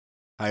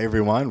Hi,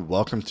 everyone.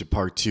 Welcome to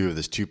part two of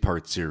this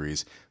two-part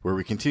series where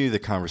we continue the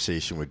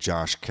conversation with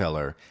Josh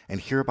Keller and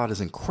hear about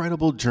his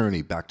incredible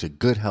journey back to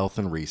good health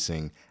in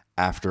racing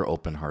after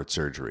open heart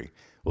surgery.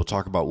 We'll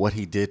talk about what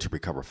he did to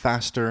recover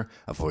faster,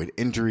 avoid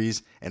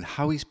injuries, and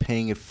how he's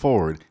paying it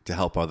forward to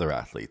help other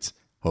athletes.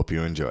 Hope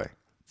you enjoy.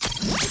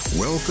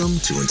 Welcome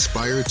to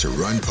Inspired to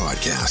Run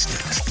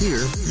podcast.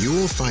 Here, you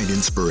will find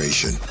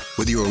inspiration.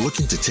 Whether you are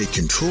looking to take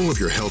control of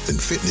your health and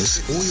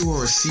fitness, or you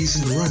are a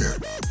seasoned runner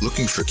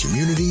looking for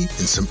community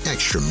and some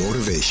extra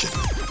motivation,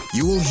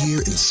 you will hear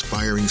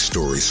inspiring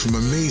stories from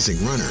amazing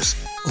runners,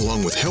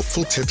 along with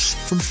helpful tips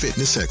from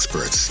fitness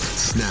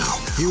experts. Now,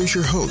 here is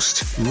your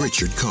host,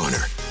 Richard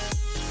Connor.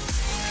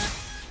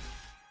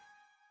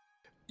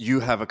 You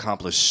have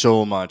accomplished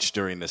so much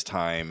during this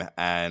time,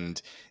 and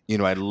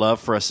I'd love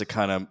for us to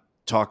kind of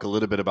talk a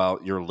little bit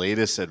about your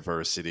latest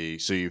adversity.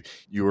 So you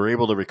were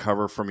able to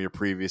recover from your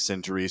previous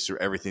injuries through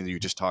everything that you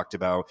just talked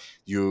about.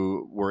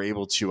 You were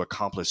able to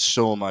accomplish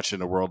so much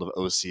in the world of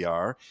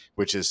OCR,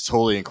 which is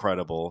totally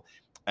incredible.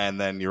 And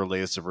then your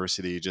latest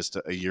adversity just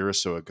a year or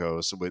so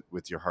ago, so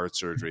with your heart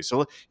surgery.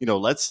 So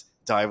let's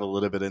dive a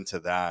little bit into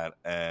that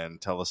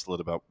and tell us a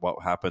little about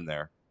what happened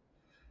there.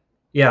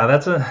 Yeah,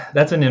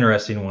 that's an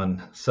interesting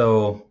one.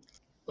 So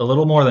a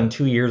little more than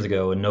 2 years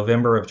ago, in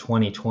November of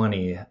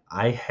 2020,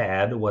 I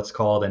had what's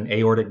called an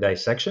aortic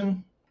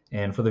dissection.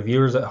 And for the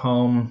viewers at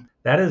home,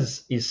 that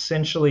is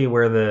essentially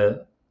where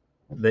the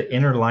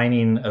inner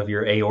lining of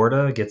your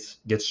aorta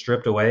gets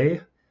stripped away.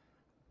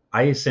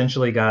 I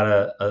essentially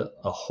got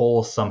a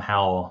hole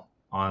somehow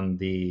on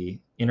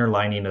the inner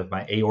lining of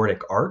my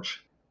aortic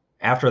arch.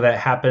 After that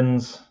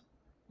happens,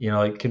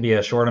 it could be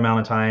a short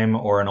amount of time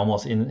or an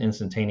almost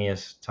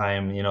instantaneous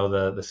time.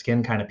 The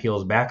skin kind of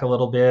peels back a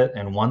little bit.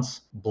 And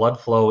once blood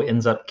flow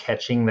ends up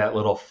catching that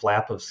little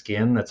flap of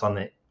skin that's on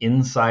the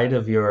inside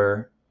of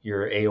your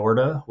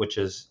aorta, which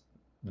is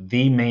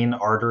the main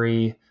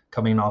artery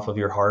coming off of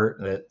your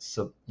heart that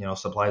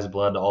supplies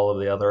blood to all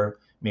of the other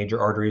major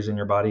arteries in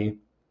your body.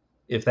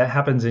 If that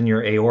happens in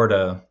your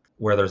aorta,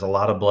 where there's a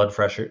lot of blood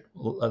pressure,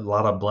 the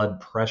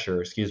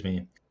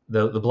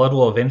blood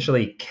will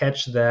eventually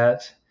catch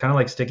that, kind of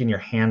like sticking your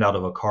hand out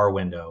of a car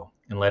window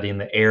and letting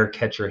the air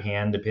catch your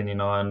hand, depending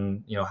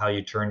on how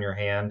you turn your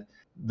hand.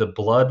 The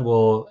blood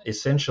will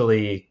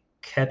essentially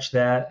catch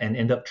that and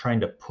end up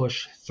trying to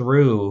push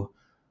through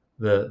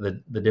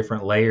the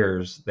different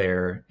layers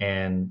there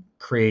and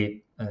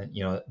create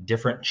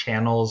different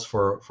channels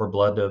for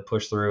blood to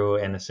push through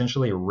and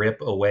essentially rip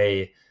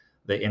away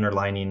the inner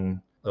lining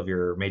of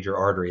your major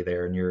artery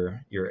there in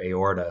your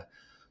aorta.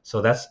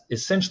 So that's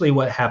essentially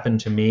what happened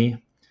to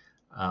me.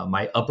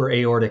 My upper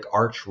aortic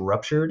arch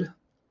ruptured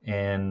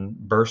and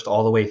burst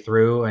all the way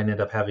through. I ended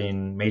up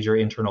having major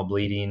internal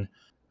bleeding.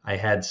 I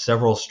had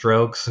several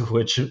strokes,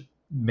 which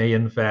may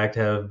in fact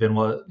have been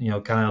what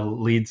kind of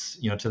leads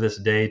to this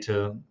day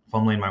to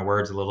fumbling my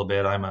words a little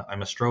bit. I'm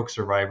a stroke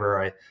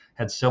survivor. I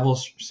had several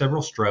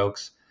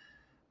strokes.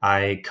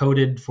 I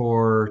coded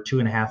for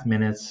 2.5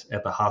 minutes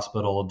at the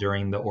hospital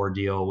during the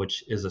ordeal,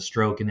 which is a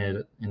stroke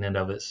in and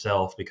of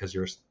itself because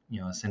you're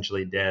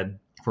essentially dead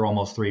for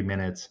almost 3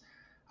 minutes.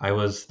 I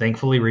was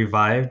thankfully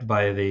revived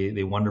by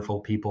the wonderful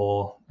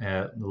people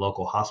at the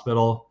local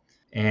hospital,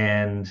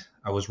 and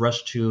I was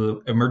rushed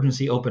to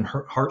emergency open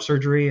heart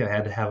surgery. I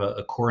had to have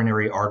a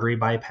coronary artery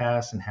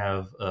bypass and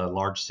have a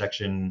large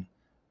section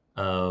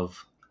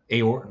of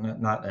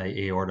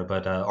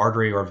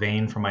artery or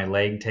vein from my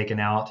leg taken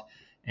out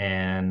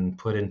and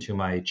put into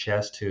my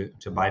chest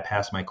to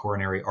bypass my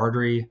coronary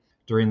artery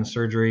during the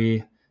surgery.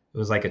 It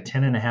was like a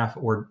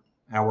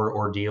 10.5-hour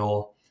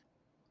ordeal.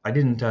 I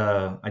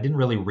didn't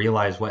really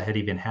realize what had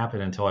even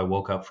happened until I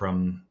woke up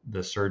from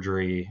the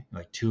surgery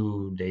like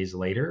 2 days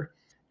later.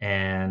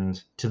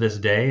 And to this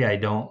day, I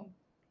don't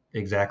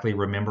exactly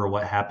remember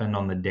what happened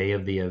on the day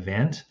of the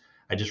event.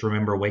 I just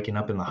remember waking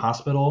up in the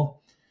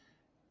hospital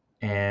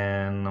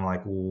and I'm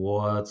like,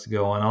 what's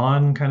going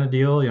on kind of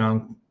deal?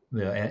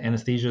 The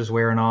anesthesia is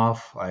wearing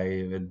off.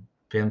 I had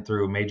been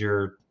through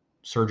major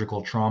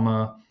surgical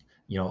trauma.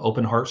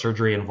 Open heart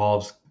surgery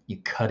involves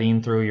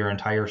cutting through your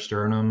entire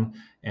sternum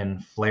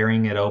and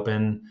flaring it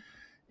open.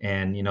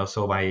 And,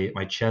 so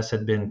my chest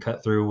had been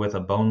cut through with a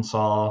bone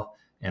saw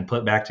and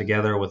put back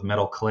together with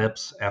metal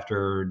clips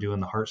after doing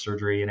the heart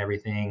surgery and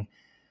everything.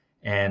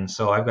 And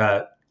so I've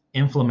got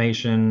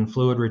inflammation,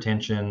 fluid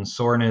retention,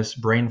 soreness,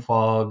 brain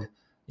fog,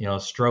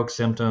 stroke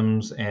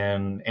symptoms,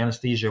 and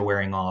anesthesia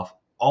wearing off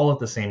all at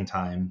the same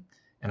time.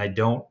 And I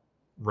don't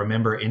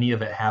remember any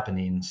of it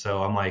happening.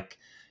 So I'm like,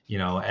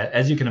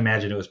 as you can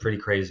imagine, it was pretty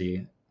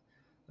crazy.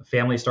 The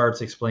family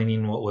starts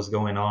explaining what was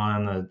going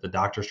on. The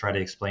doctors try to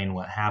explain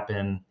what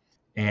happened.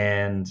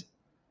 And,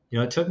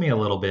 it took me a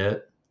little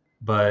bit,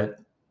 but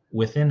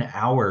within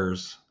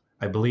hours,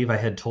 I believe I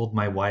had told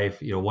my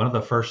wife, one of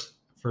the first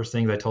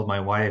things I told my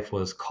wife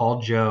was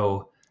call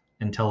Joe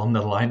and tell him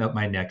to line up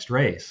my next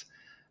race.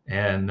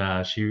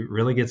 And she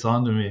really gets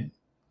onto me.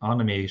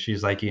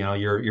 She's like,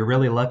 you're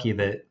really lucky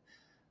that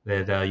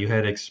that you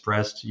had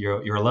expressed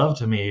your love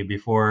to me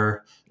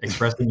before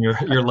expressing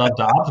your love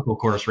to obstacle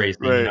course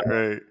racing. Right,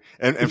 right.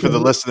 And for the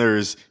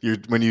listeners,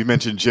 when you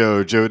mentioned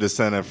Joe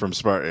DeSena from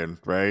Spartan,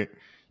 right?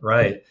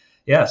 Right.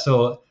 Yeah.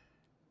 So,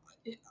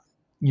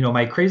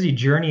 my crazy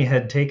journey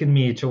had taken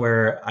me to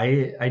where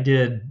I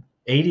did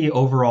 80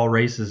 overall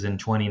races in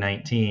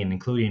 2019,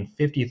 including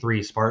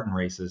 53 Spartan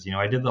races.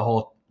 I did the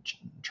whole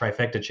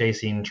trifecta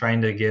chasing,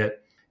 trying to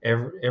get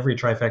every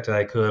trifecta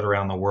I could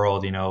around the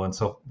world, and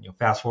so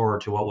fast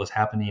forward to what was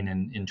happening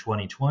in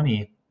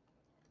 2020,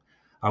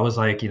 I was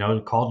like,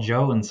 call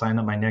Joe and sign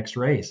up my next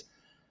race.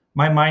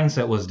 My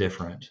mindset was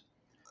different.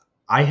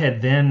 I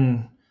had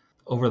then,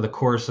 over the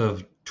course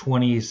of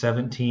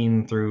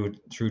 2017 through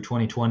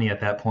 2020, at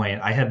that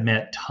point, I had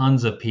met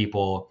tons of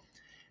people,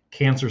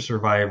 cancer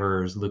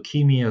survivors,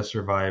 leukemia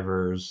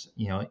survivors,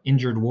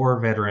 injured war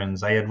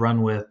veterans. I had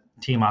run with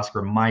Team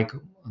Oscar Mike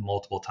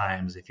multiple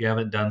times. If you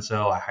haven't done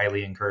so, I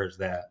highly encourage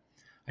that.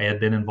 I had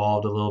been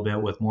involved a little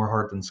bit with More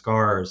Heart Than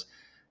Scars,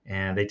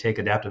 and they take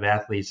adaptive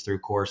athletes through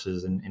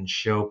courses and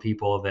show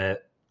people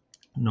that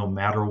no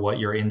matter what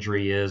your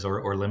injury is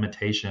or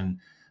limitation,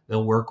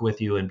 they'll work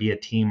with you and be a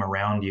team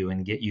around you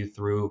and get you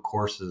through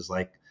courses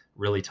like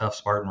really tough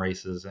Spartan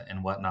races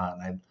and whatnot.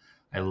 And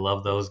I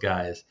love those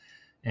guys.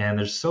 And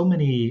there's so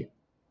many,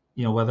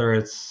 whether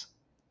it's,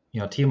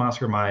 Team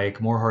Oscar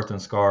Mike, More Heart Than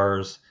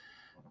Scars,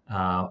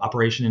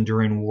 Operation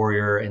Enduring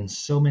Warrior, and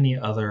so many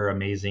other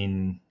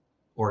amazing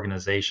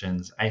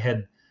organizations. I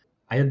had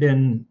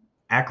been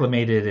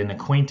acclimated and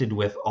acquainted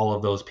with all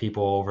of those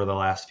people over the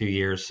last few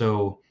years.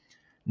 So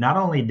not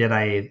only did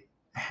I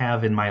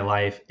have in my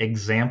life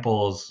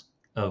examples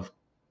of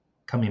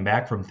coming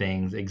back from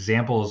things,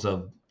 examples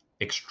of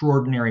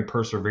extraordinary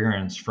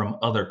perseverance from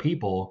other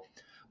people,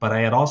 but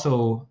I had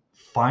also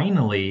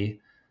finally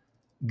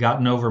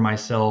gotten over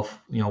myself,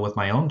 with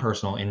my own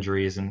personal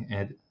injuries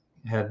and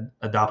had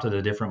adopted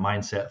a different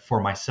mindset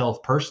for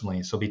myself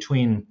personally. So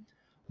between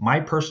my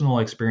personal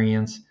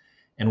experience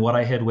and what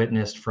I had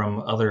witnessed from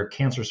other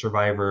cancer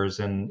survivors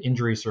and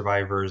injury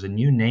survivors, and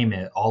you name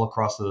it, all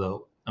across the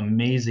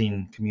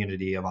amazing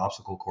community of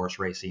obstacle course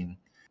racing,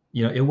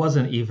 it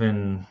wasn't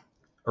even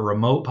a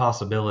remote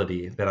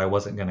possibility that I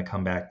wasn't going to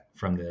come back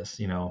from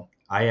this.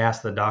 I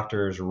asked the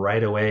doctors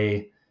right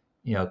away,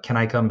 can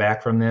I come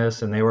back from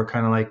this? And they were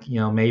kind of like,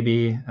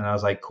 maybe. And I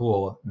was like,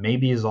 cool,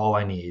 maybe is all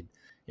I need.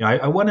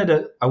 I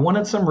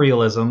wanted some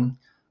realism.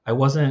 I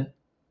wasn't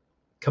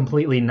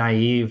completely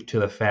naive to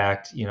the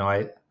fact,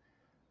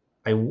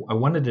 I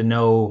wanted to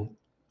know,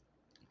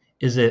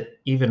 is it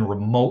even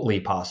remotely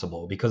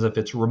possible? Because if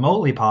it's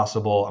remotely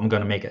possible, I'm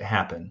going to make it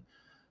happen.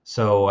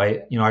 So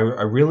I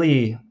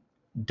really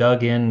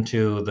dug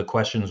into the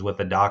questions with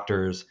the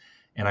doctors,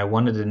 and I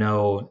wanted to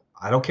know,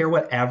 I don't care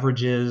what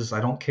average is,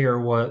 I don't care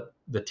what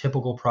the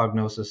typical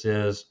prognosis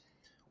is.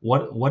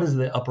 What is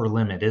the upper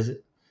limit? Is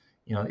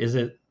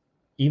it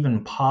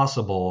even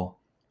possible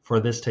for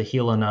this to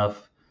heal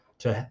enough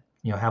to,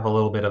 have a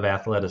little bit of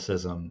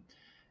athleticism?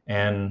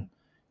 And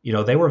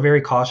they were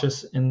very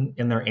cautious in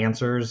their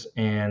answers,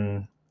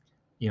 and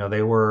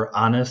they were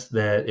honest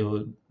that it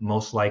would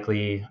most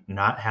likely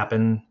not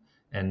happen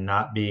and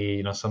not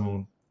be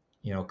some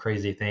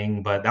crazy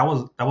thing. But that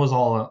was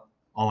all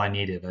I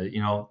needed.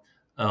 A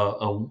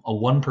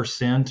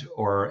 1%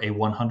 or a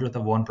 100th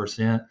of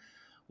 1%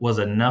 was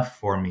enough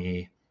for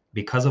me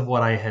because of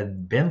what I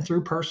had been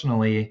through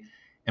personally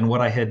and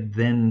what I had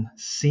then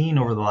seen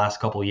over the last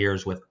couple of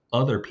years with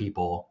other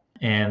people,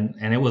 and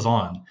it was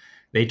on.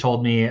 They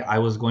told me I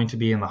was going to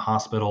be in the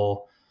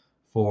hospital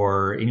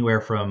for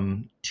anywhere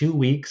from 2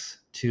 weeks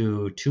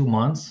to 2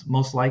 months,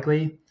 most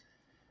likely.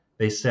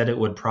 They said it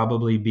would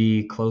probably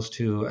be close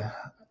to,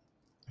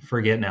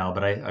 forget now,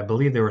 but I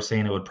believe they were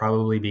saying it would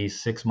probably be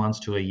 6 months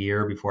to a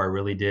year before I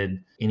really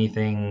did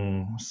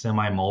anything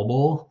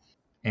semi-mobile.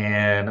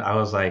 And I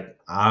was like,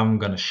 I'm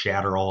going to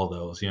shatter all of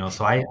those,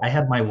 So I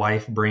had my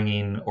wife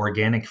bringing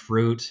organic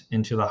fruit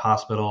into the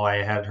hospital.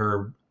 I had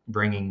her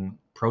bringing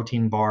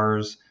protein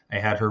bars. I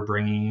had her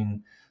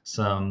bringing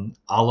some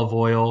olive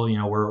oil.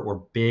 We're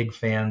big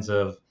fans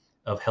of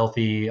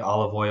healthy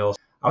olive oil.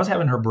 I was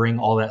having her bring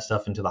all that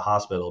stuff into the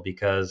hospital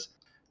because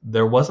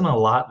there wasn't a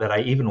lot that I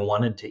even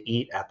wanted to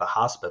eat at the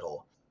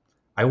hospital.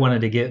 I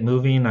wanted to get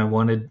moving. I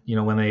wanted,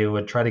 when they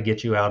would try to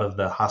get you out of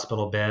the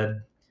hospital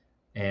bed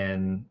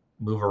and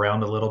move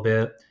around a little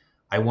bit,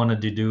 I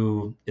wanted to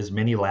do as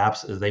many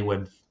laps as they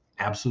would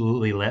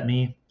absolutely let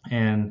me.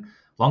 And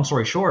long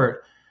story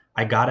short,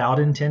 I got out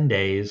in 10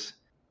 days.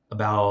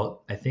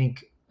 About, I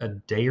think, a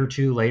day or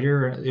two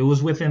later, it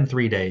was within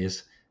 3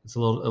 days. It's a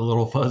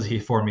little fuzzy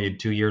for me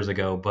 2 years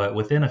ago, but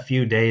within a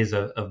few days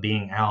of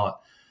being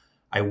out,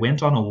 I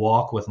went on a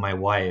walk with my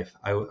wife.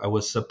 I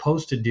was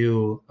supposed to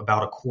do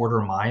about a quarter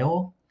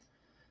mile,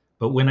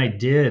 but when I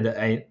did,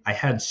 I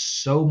had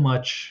so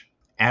much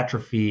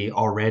atrophy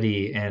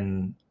already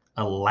and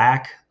a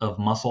lack of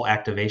muscle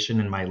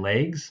activation in my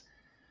legs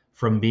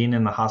from being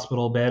in the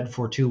hospital bed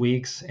for 2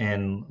 weeks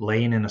and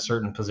laying in a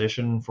certain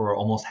position for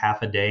almost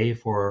half a day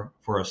for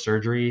a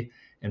surgery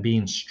and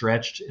being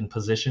stretched and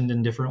positioned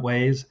in different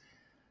ways,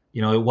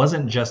 it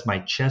wasn't just my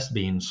chest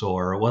being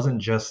sore. It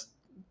wasn't just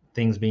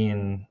things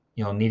being,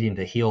 needing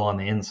to heal on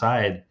the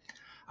inside.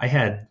 I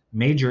had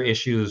major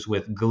issues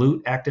with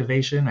glute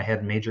activation. I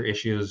had major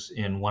issues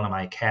in one of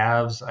my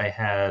calves. I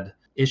had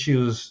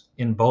issues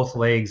in both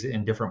legs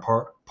in different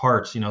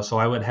parts,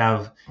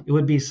 so it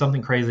would be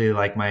something crazy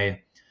like my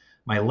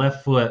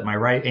left foot, my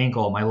right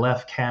ankle, my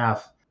left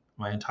calf,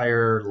 my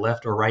entire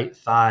left or right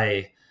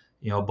thigh,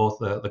 both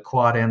the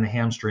quad and the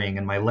hamstring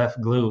and my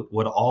left glute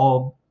would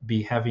all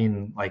be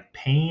having like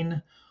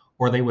pain,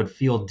 or they would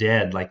feel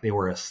dead, like they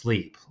were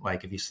asleep.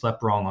 Like if you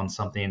slept wrong on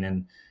something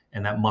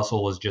and that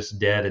muscle was just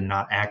dead and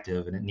not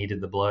active and it needed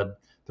the blood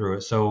through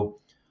it. So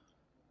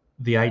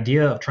the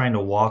idea of trying to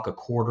walk a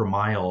quarter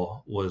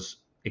mile was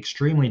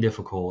extremely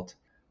difficult.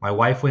 My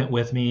wife went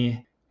with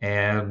me,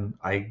 and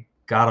I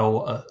got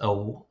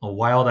a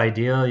wild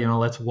idea,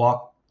 let's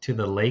walk to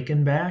the lake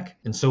and back.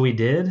 And so we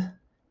did.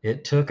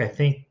 It took, I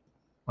think,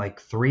 like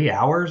 3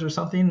 hours or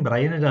something, but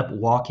I ended up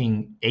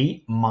walking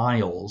 8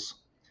 miles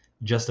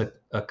just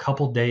a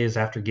couple days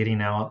after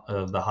getting out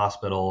of the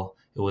hospital.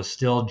 It was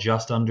still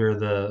just under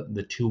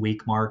the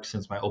 2-week mark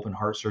since my open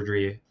heart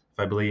surgery, if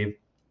I believe.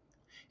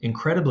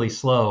 Incredibly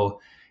slow,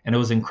 and it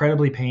was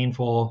incredibly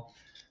painful.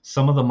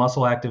 Some of the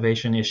muscle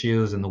activation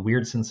issues and the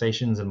weird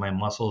sensations in my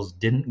muscles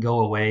didn't go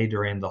away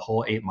during the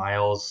whole 8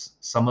 miles.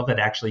 Some of it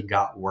actually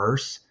got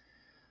worse.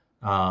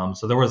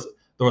 So there was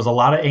a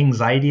lot of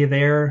anxiety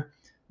there,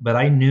 but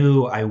I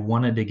knew I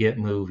wanted to get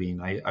moving.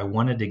 I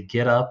wanted to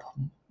get up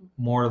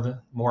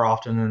more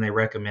often than they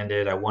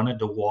recommended. I wanted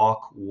to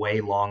walk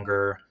way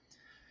longer.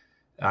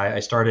 I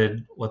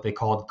started what they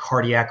called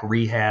cardiac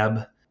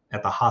rehab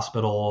at the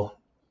hospital,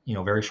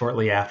 very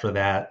shortly after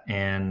that.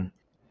 And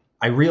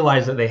I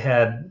realized that they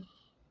had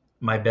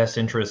my best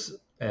interests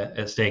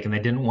at stake, and they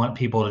didn't want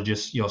people to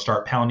just,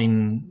 start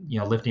pounding,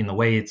 lifting the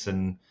weights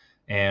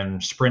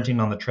and sprinting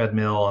on the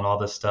treadmill and all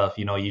this stuff.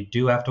 You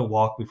do have to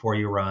walk before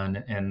you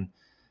run.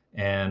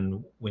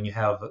 And when you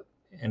have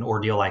an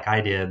ordeal like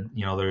I did,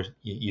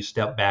 you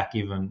step back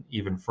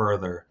even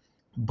further.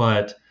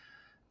 But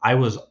I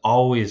was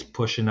always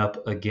pushing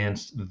up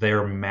against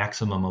their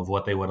maximum of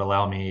what they would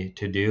allow me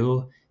to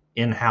do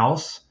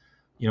in-house,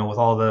 with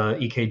all the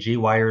EKG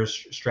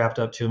wires strapped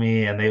up to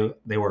me, and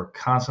they were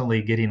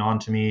constantly getting on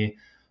to me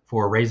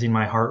for raising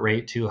my heart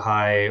rate too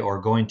high or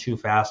going too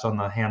fast on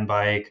the hand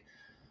bike,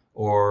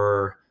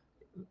 or,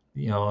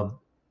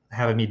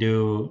 having me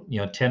do,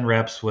 10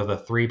 reps with a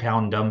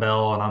 3-pound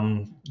dumbbell, and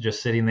I'm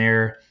just sitting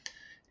there.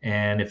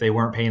 And if they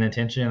weren't paying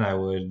attention, I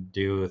would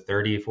do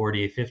 30,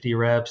 40, 50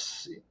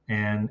 reps,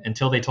 and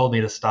until they told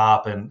me to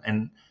stop.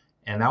 And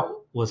that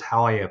was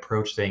how I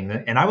approached things.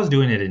 And I was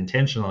doing it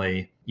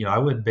intentionally. I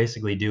would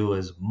basically do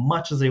as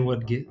much as they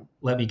would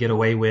let me get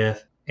away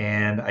with.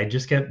 And I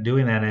just kept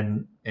doing that.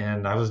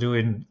 And I was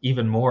doing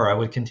even more. I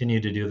would continue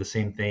to do the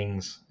same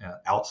things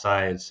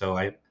outside. So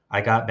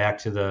I got back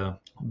to the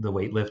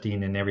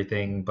weightlifting and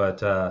everything,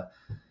 but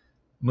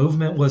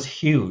movement was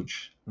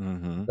huge.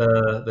 Mm-hmm.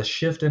 The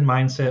shift in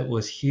mindset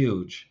was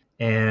huge.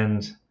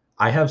 And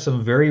I have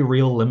some very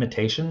real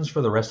limitations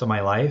for the rest of my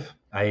life.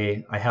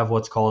 I have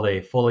what's called a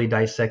fully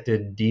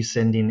dissected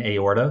descending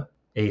aorta.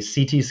 A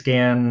CT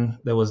scan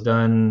that was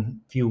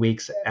done a few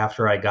weeks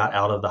after I got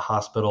out of the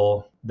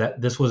hospital. That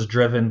this was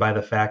driven by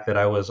the fact that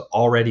I was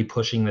already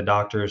pushing the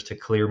doctors to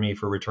clear me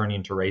for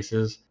returning to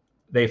races.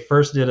 They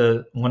first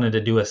wanted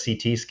to do a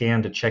CT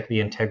scan to check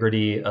the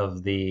integrity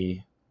of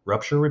the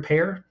rupture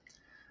repair.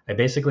 I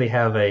basically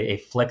have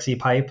a flexi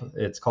pipe.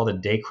 It's called a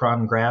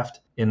Dacron graft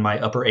in my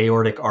upper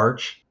aortic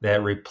arch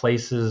that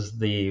replaces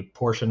the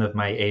portion of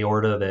my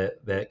aorta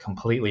that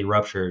completely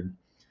ruptured.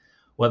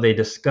 What they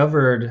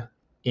discovered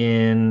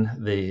in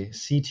the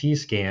CT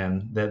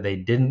scan that they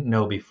didn't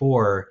know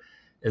before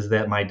is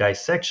that my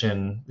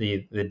dissection,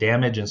 the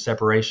damage and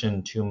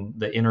separation to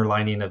the inner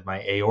lining of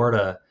my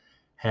aorta,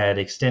 had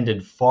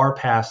extended far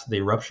past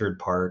the ruptured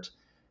part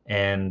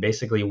and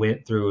basically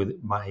went through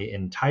my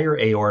entire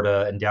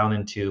aorta and down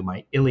into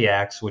my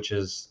iliacs, which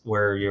is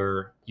where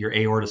your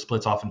aorta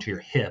splits off into your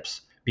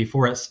hips,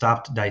 before it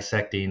stopped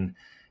dissecting.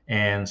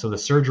 And so the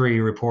surgery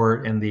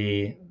report and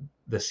the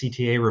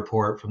CTA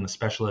report from the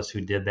specialist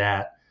who did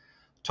that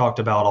talked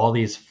about all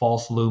these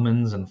false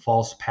lumens and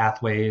false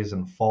pathways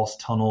and false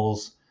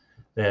tunnels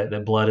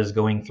that blood is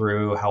going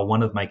through, how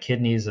one of my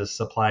kidneys is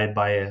supplied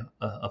by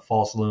a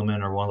false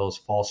lumen or one of those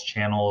false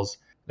channels.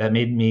 That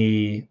made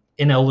me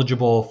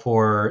ineligible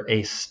for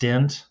a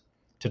stent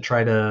to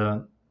try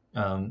to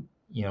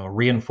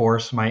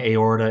reinforce my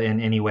aorta in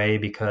any way,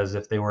 because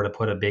if they were to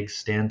put a big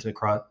stent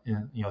across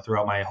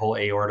throughout my whole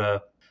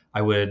aorta,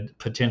 I would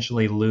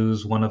potentially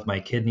lose one of my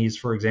kidneys,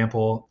 for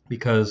example,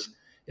 because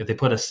if they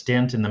put a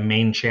stent in the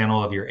main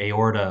channel of your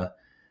aorta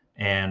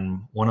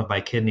and one of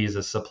my kidneys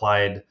is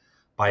supplied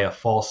by a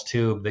false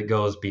tube that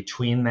goes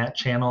between that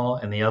channel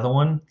and the other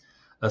one,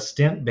 a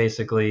stent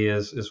basically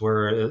is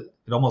where it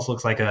almost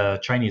looks like a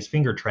Chinese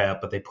finger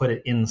trap, but they put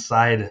it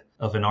inside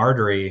of an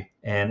artery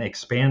and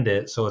expand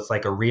it. So it's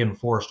like a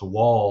reinforced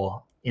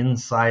wall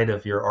inside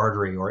of your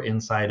artery or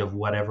inside of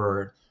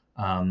whatever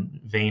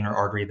vein or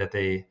artery that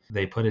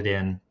they put it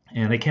in,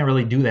 and they can't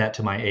really do that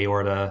to my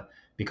aorta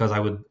because I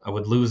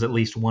would lose at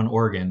least one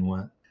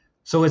organ.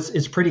 So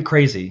it's pretty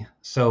crazy.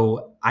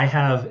 So I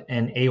have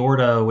an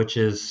aorta which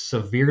is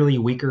severely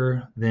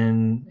weaker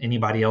than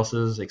anybody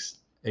else's,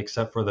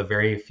 except for the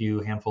very few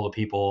handful of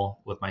people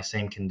with my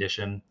same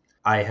condition.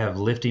 I have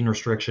lifting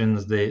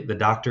restrictions. The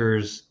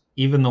doctors,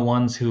 even the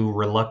ones who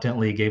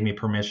reluctantly gave me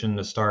permission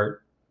to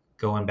start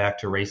going back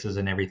to races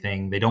and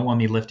everything, they don't want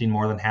me lifting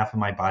more than half of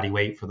my body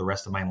weight for the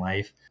rest of my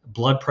life.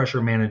 Blood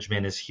pressure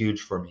management is huge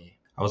for me.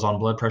 I was on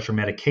blood pressure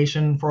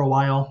medication for a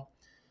while,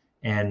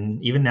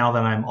 and even now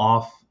that I'm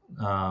off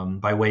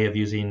by way of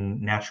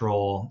using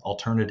natural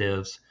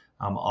alternatives,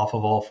 I'm off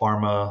of all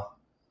pharma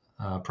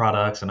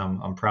products, and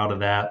I'm proud of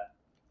that.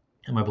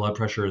 And my blood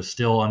pressure is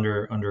still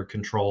under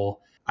control.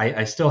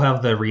 I still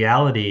have the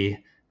reality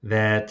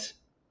that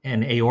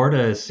an aorta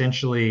is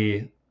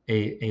essentially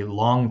a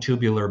long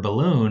tubular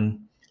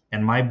balloon,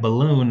 and my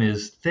balloon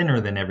is thinner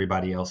than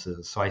everybody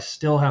else's. So I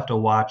still have to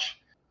watch.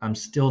 I'm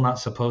still not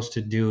supposed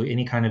to do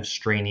any kind of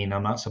straining.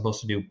 I'm not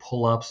supposed to do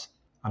pull-ups.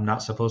 I'm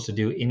not supposed to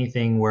do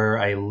anything where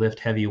I lift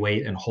heavy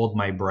weight and hold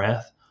my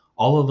breath.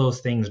 All of those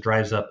things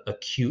drives up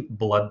acute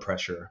blood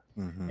pressure.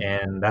 Mm-hmm.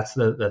 And that's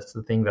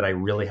the thing that I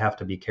really have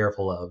to be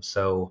careful of.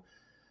 So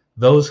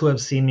those who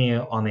have seen me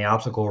on the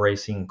obstacle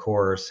racing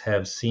course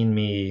have seen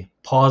me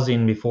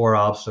pausing before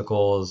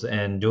obstacles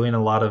and doing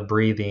a lot of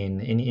breathing.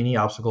 Any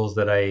obstacles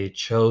that I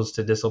chose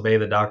to disobey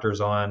the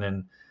doctors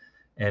on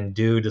and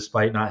do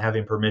despite not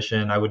having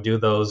permission, I would do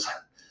those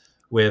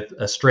with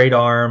a straight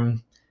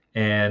arm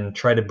and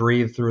try to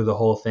breathe through the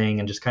whole thing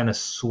and just kind of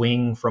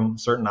swing from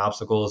certain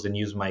obstacles and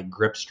use my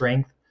grip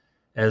strength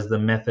as the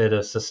method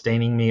of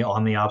sustaining me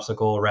on the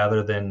obstacle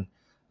rather than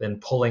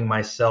pulling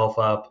myself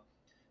up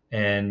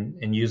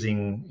and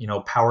using,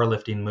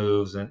 powerlifting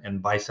moves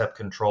and bicep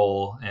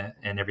control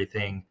and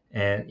everything.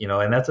 And,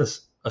 and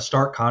that's a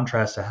stark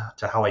contrast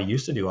to how I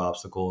used to do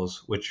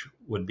obstacles, which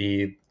would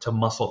be to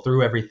muscle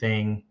through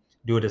everything,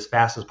 do it as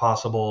fast as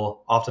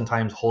possible,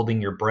 oftentimes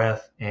holding your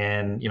breath.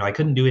 And, I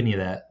couldn't do any of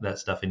that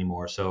stuff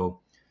anymore. So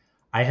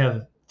I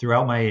have,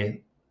 throughout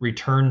my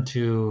return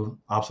to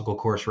obstacle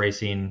course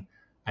racing,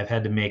 I've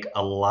had to make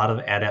a lot of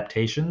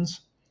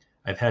adaptations.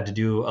 I've had to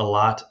do a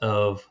lot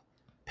of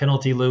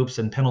penalty loops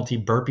and penalty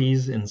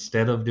burpees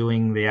instead of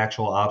doing the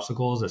actual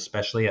obstacles,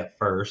 especially at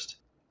first.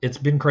 It's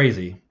been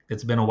crazy.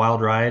 It's been a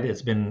wild ride.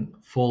 It's been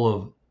full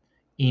of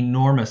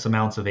enormous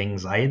amounts of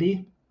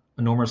anxiety,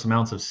 enormous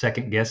amounts of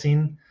second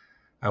guessing.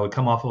 I would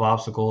come off of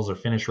obstacles or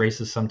finish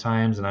races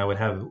sometimes, and I would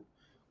have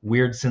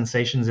weird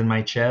sensations in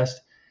my chest.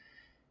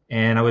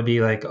 And I would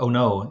be like, oh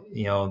no,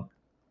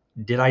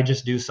 did I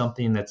just do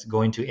something that's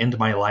going to end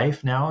my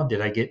life now?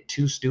 Did I get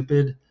too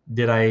stupid?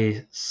 Did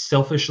I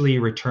selfishly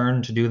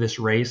return to do this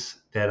race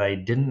that I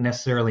didn't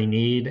necessarily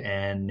need,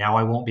 and now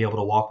I won't be able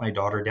to walk my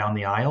daughter down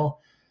the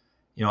aisle?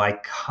 I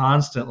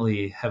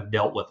constantly have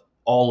dealt with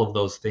all of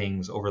those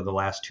things over the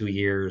last 2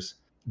 years.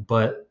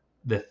 But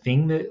the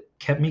thing that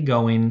kept me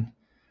going,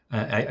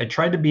 I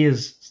tried to be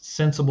as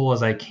sensible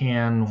as I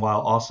can while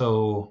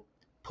also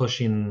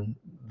pushing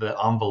the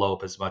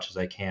envelope as much as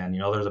I can.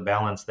 There's a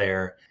balance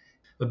there.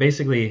 But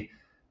basically,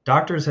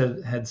 doctors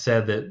had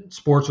said that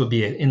sports would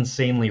be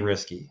insanely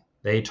risky.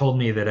 They told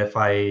me that if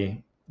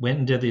I went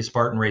and did these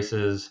Spartan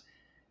races,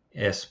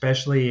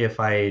 especially if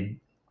I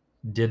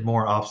did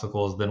more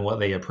obstacles than what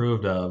they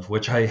approved of,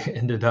 which I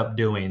ended up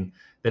doing,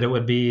 that it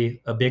would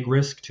be a big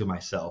risk to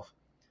myself.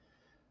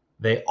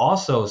 They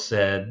also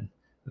said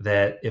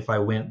that if I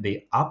went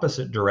the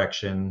opposite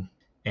direction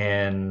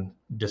and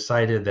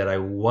decided that I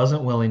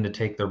wasn't willing to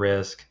take the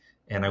risk,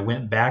 and I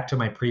went back to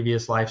my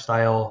previous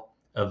lifestyle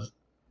of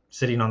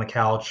sitting on the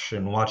couch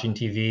and watching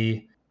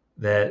TV,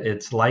 that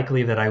it's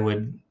likely that I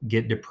would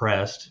get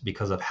depressed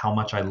because of how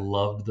much I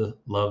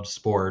loved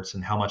sports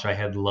and how much I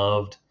had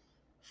loved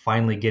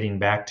finally getting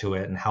back to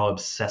it and how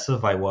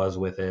obsessive I was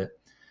with it,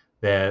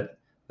 that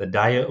the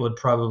diet would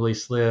probably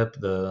slip,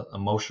 the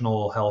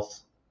emotional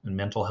health and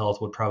mental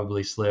health would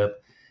probably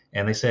slip.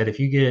 And they said, if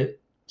you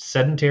get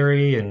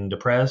sedentary and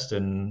depressed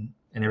and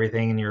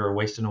everything and you're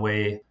wasting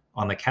away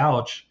on the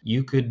couch,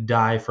 you could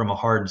die from a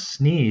hard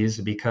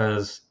sneeze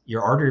because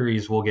your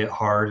arteries will get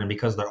hard, and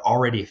because they're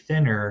already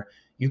thinner,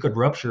 you could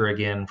rupture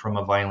again from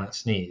a violent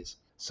sneeze.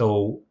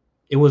 So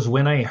it was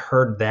when I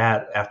heard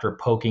that, after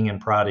poking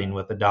and prodding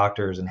with the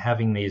doctors and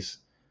having these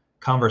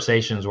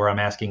conversations where I'm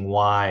asking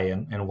why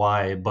and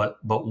why, but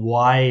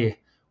why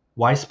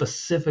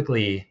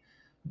specifically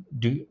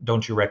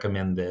don't you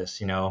recommend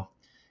this?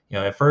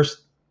 At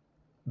first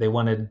they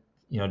wanted,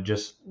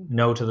 just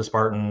no to the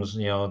Spartans,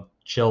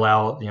 chill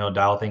out,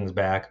 dial things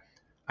back.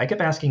 I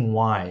kept asking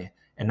why,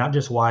 and not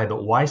just why,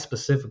 but why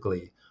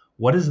specifically.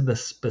 What is the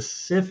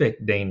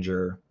specific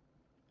danger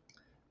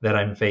that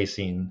I'm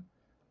facing?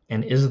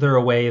 And is there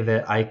a way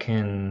that I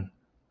can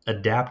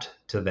adapt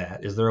to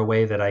that? Is there a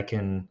way that I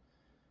can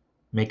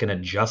make an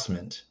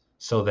adjustment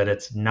so that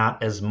it's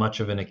not as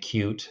much of an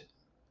acute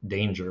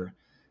danger?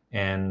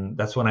 And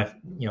that's when I,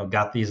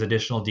 got these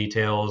additional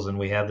details, and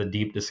we had the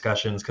deep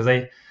discussions, because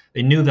they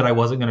knew that I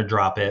wasn't going to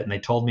drop it. And they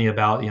told me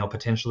about,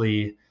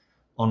 potentially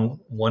on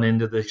one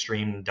end of the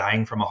extreme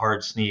dying from a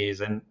hard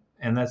sneeze. And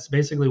that's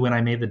basically when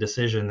I made the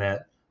decision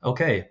that,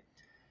 okay,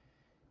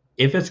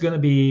 if it's going to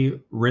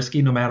be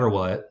risky no matter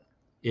what,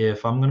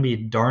 if I'm going to be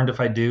darned if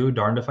I do,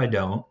 darned if I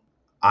don't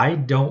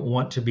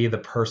want to be the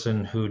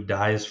person who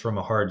dies from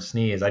a hard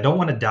sneeze. I don't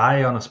want to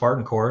die on a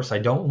Spartan course. I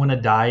don't want to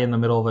die in the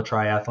middle of a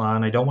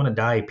triathlon. I don't want to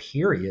die,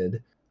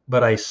 period.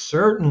 But I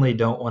certainly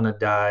don't want to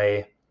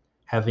die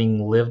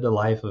having lived a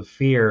life of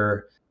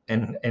fear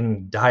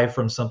and die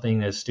from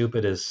something as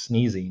stupid as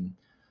sneezing.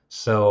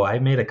 So I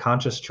made a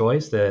conscious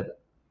choice that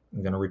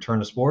I'm going to return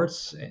to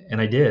sports,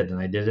 and I did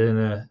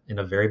it in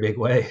a very big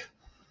way.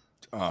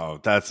 Oh,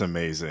 that's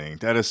amazing.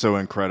 That is so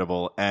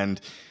incredible.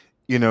 And,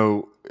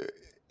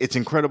 it's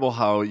incredible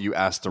how you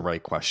asked the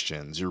right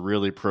questions. You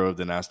really probed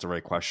and asked the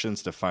right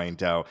questions to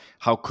find out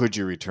how could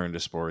you return to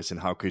sports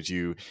and how could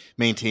you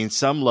maintain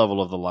some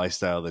level of the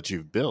lifestyle that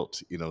you've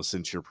built,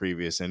 since your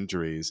previous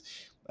injuries.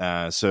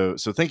 So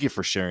thank you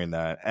for sharing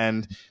that.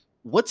 And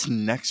what's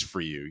next for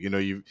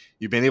you?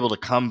 You've been able to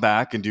come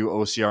back and do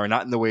OCR,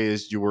 not in the way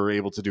as you were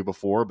able to do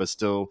before, but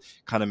still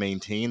kind of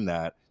maintain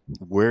that.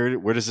 Where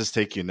does this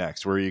take you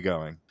next? Where are you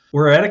going?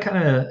 We're at a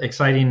kind of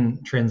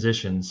exciting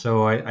transition.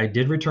 So I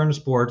did return to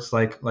sports,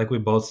 like we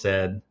both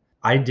said.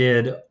 I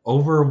did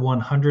over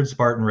 100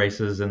 Spartan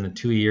races in the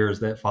 2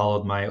 years that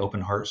followed my open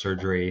heart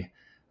surgery.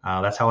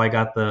 That's how I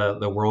got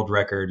the world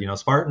record.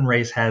 Spartan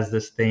Race has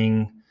this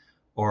thing,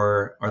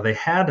 or they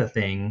had a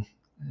thing.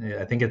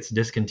 I think it's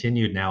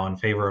discontinued now in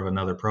favor of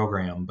another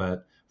program.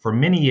 But for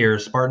many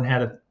years, Spartan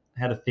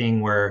had a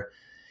thing where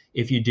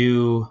if you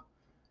do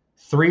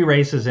 3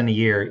 races in a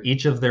year,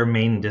 each of their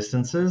main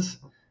distances,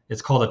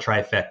 it's called a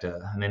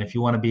trifecta. And then if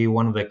you want to be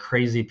one of the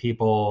crazy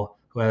people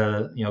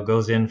who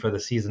goes in for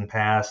the season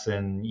pass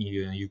and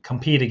you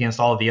compete against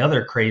all of the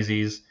other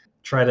crazies,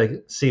 try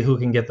to see who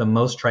can get the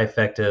most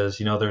trifectas.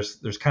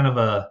 There's kind of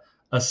a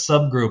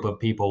subgroup of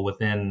people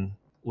within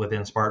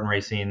Spartan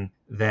racing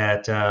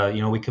that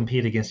we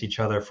compete against each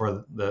other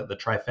for the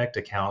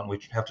trifecta count. We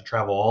have to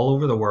travel all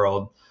over the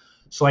world.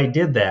 So I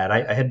did that.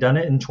 I had done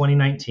it in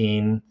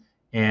 2019,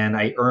 and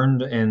I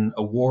earned an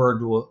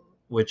award,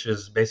 which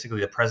is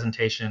basically a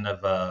presentation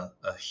of a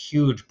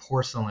huge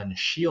porcelain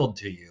shield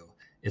to you.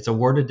 It's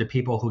awarded to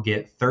people who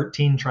get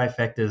 13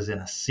 trifectas in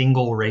a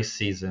single race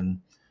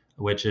season,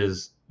 which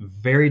is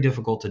very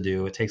difficult to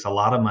do. It takes a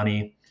lot of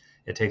money.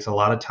 It takes a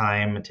lot of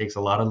time. It takes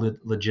a lot of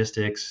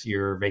logistics.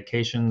 Your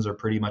vacations are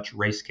pretty much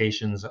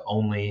racecations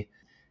only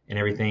and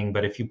everything.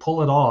 But if you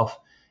pull it off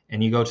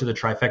and you go to the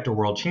Trifecta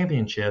World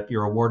Championship,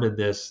 you're awarded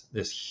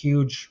this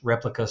huge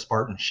replica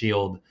Spartan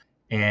shield.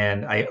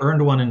 And I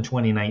earned one in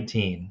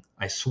 2019.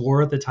 I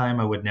swore at the time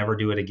I would never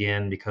do it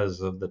again because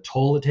of the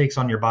toll it takes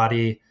on your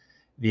body,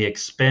 the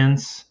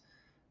expense,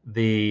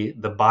 the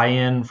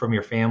buy-in from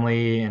your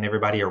family and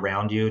everybody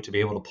around you to be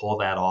able to pull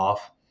that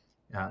off.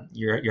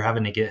 You're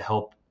having to get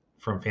help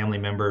from family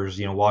members,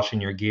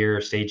 washing your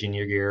gear, staging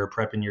your gear,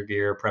 prepping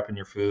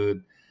your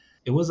food.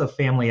 It was a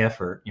family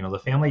effort. The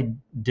family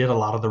did a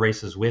lot of the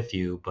races with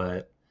you,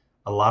 but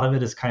a lot of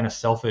it is kind of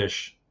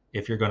selfish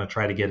if you're going to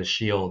try to get a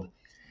shield.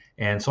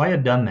 And so I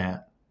had done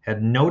that,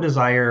 had no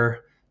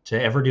desire to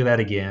ever do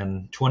that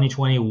again.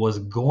 2020 was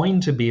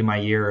going to be my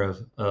year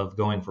of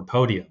going for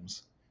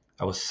podiums.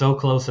 I was so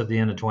close at the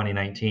end of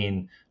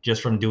 2019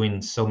 just from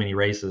doing so many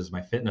races.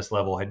 My fitness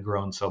level had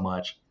grown so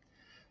much.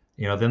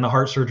 Then the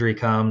heart surgery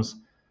comes.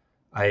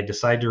 I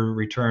decide to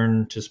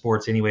return to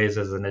sports anyways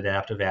as an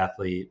adaptive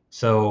athlete.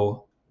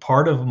 So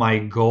part of my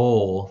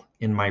goal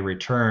in my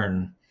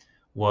return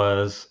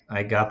was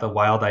I got the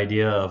wild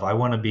idea of I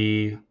want to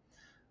be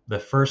the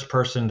first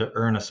person to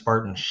earn a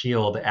Spartan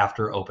shield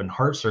after open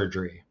heart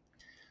surgery.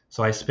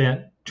 So I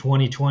spent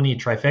 2020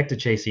 trifecta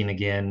chasing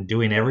again,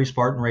 doing every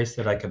Spartan race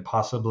that I could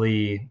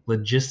possibly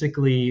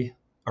logistically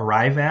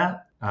arrive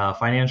at,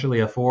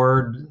 financially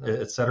afford,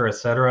 et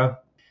cetera.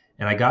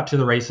 And I got to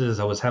the races.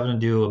 I was having to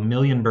do 1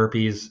 million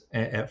burpees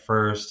at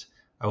first.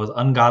 I was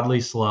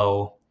ungodly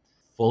slow,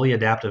 fully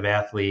adaptive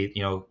athlete,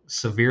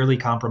 severely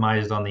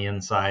compromised on the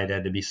inside. I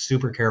had to be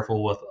super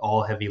careful with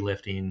all heavy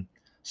lifting,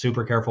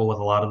 super careful with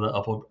a lot of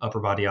the upper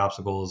body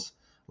obstacles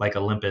like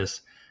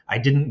Olympus. I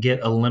didn't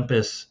get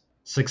Olympus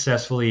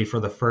successfully for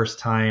the first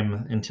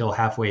time until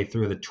halfway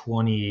through the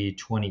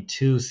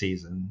 2022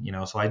 season.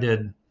 So I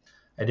did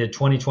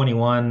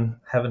 2021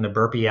 having to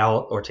burpee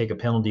out or take a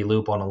penalty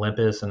loop on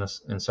Olympus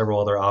and several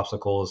other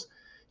obstacles.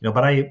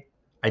 But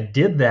I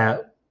did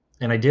that,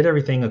 and I did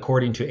everything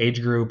according to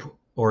age group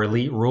or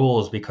elite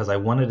rules because I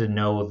wanted to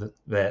know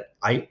that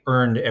I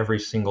earned every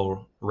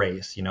single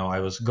race. I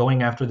was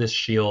going after this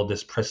shield,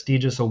 this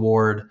prestigious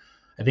award.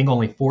 I think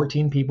only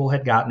 14 people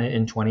had gotten it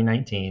in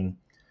 2019.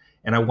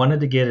 And I wanted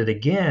to get it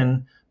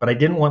again, but I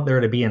didn't want there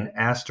to be an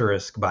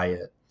asterisk by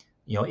it.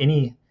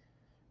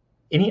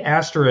 Any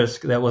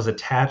asterisk that was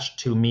attached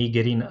to me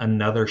getting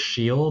another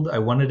shield, I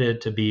wanted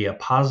it to be a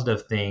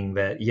positive thing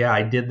that, yeah,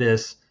 I did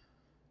this,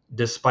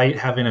 despite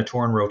having a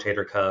torn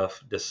rotator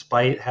cuff,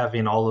 despite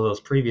having all of those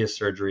previous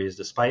surgeries,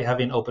 despite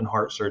having open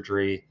heart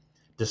surgery,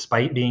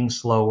 despite being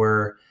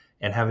slower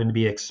and having to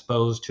be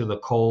exposed to the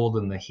cold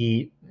and the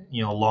heat,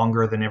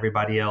 longer than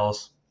everybody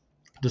else,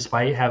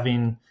 despite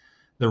having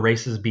the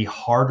races be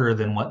harder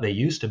than what they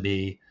used to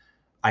be,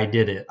 I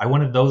did it. I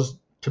wanted those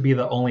to be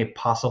the only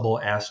possible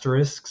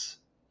asterisks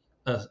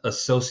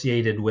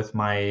associated with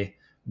my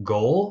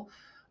goal.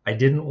 I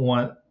didn't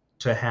want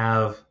to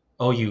have,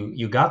 oh,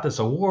 you got this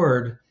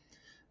award,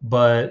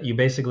 but you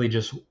basically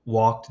just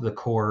walked the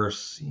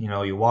course.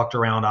 You walked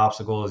around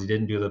obstacles, you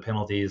didn't do the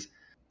penalties.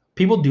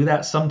 People do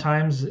that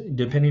sometimes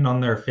depending on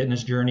their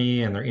fitness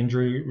journey and their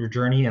injury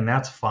journey, and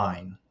that's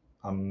fine.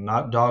 I'm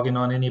not dogging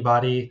on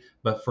anybody,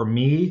 but for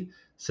me,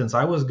 since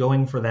I was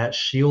going for that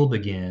shield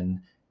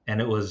again,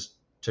 and it was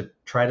to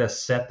try to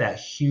set that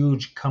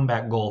huge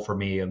comeback goal for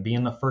me of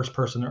being the first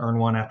person to earn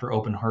one after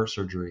open heart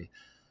surgery,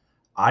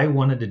 I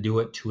wanted to do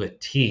it to a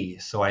T.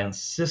 So I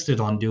insisted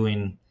on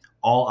doing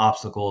all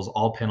obstacles,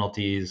 all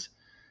penalties,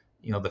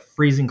 the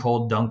freezing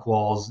cold dunk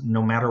walls,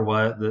 no matter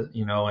what,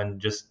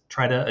 and just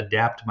try to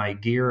adapt my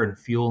gear and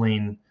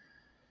fueling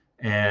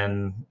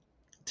and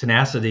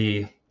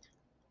tenacity,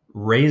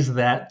 raise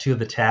that to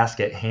the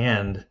task at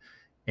hand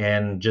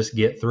and just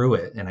get through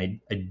it. And I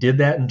did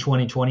that in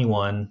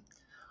 2021,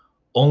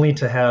 only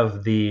to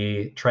have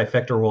the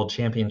Trifecta World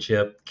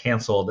Championship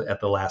canceled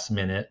at the last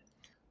minute.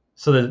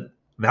 So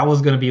that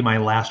was going to be my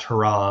last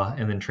hurrah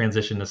and then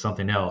transition to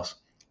something else.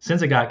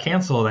 Since it got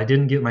canceled, I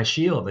didn't get my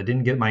shield. I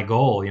didn't get my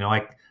goal.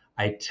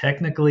 I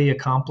technically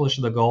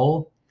accomplished the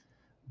goal,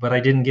 but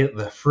I didn't get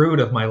the fruit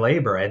of my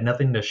labor. I had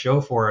nothing to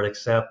show for it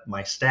except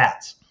my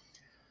stats.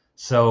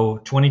 So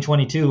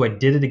 2022, I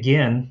did it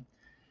again,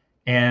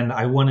 and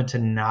I wanted to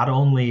not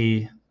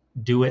only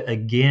do it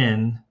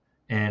again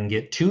and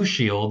get 2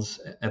 shields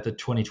at the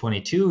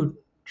 2022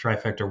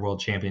 Trifecta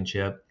World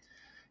Championship,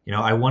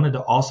 I wanted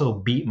to also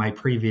beat my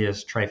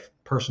previous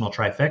personal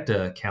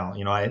trifecta count.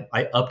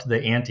 I upped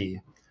the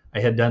ante. I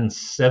had done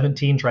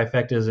 17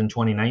 trifectas in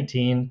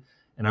 2019,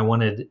 and I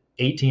wanted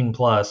 18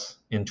 plus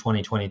in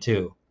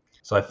 2022.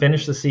 So I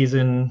finished the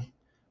season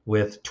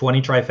with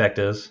 20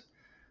 trifectas,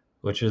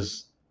 which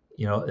is,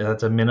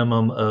 that's a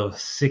minimum of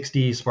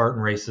 60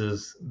 Spartan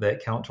races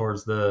that count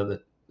towards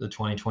the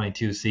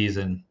 2022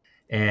 season.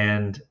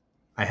 And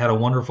I had a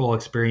wonderful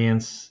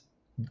experience.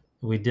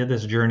 We did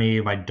this journey.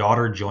 My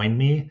daughter joined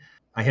me.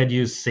 I had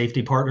used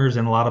safety partners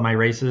in a lot of my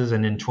races.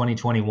 And in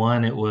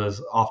 2021, it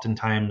was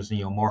oftentimes,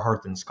 More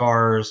Heart Than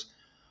Scars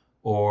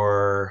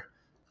or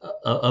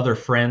other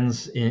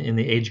friends in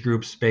the age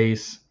group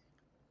space.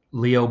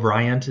 Leo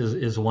Bryant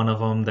is one of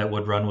them that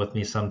would run with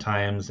me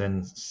sometimes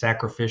and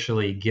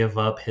sacrificially give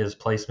up his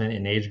placement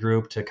in age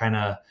group to kind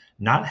of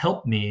not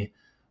help me,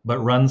 but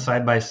run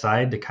side by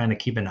side to kind of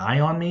keep an eye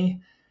on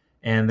me.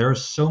 And there are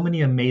so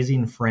many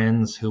amazing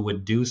friends who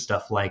would do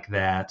stuff like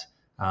that.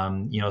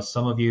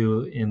 Some of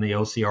you in the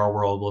OCR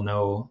world will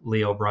know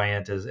Leo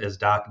Bryant as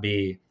Doc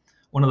B,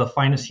 one of the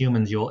finest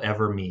humans you'll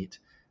ever meet.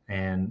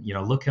 And,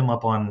 look him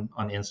up on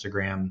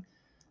Instagram.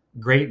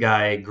 Great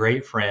guy,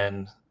 great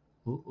friend.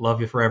 Love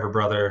you forever,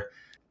 brother.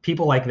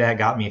 People like that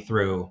got me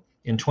through.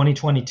 In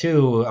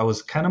 2022, I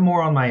was kind of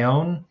more on my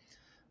own,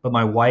 but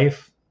my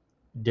wife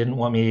didn't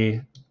want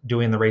me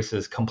doing the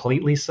races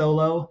completely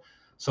solo.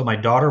 So my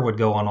daughter would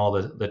go on all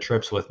the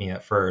trips with me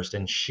at first,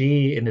 and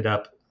she ended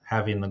up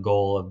having the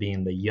goal of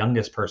being the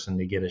youngest person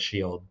to get a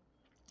shield,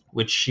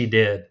 which she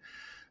did.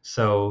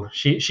 So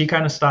she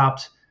kind of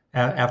stopped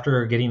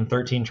after getting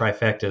 13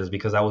 trifectas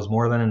because that was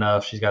more than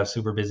enough. She's got a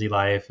super busy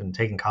life and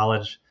taking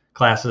college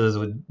classes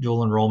with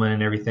dual enrollment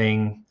and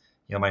everything.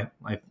 My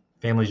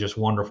family's just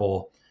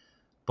wonderful.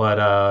 But,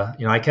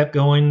 I kept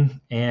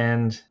going,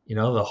 and,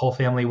 the whole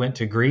family went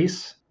to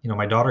Greece.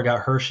 My daughter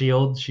got her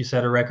shield. She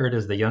set a record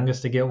as the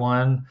youngest to get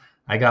one.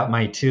 I got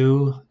my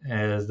 2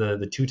 as the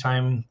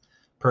 2-time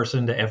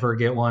person to ever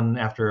get one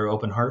after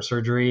open heart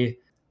surgery.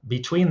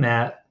 Between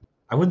that,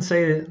 I wouldn't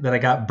say that I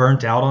got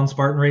burnt out on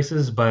Spartan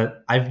races,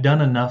 but I've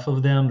done enough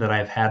of them that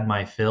I've had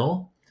my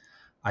fill.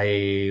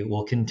 I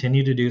will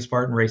continue to do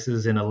Spartan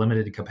races in a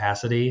limited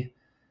capacity.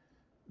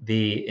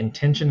 The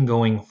intention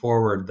going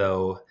forward,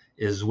 though,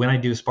 is when I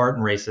do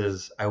Spartan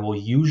races, I will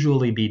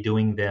usually be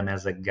doing them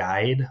as a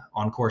guide,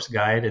 on-course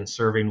guide, and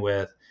serving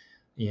with,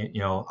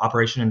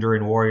 Operation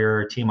Enduring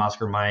Warrior, Team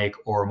Oscar Mike,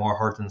 or More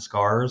Heart Than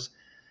Scars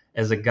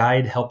as a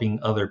guide helping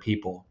other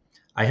people.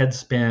 I had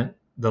spent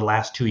the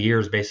last 2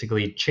 years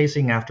basically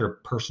chasing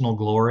after personal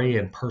glory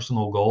and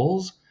personal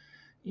goals.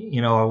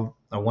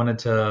 I wanted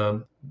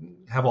to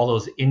have all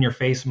those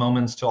in-your-face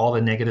moments to all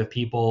the negative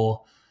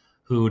people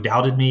who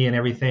doubted me and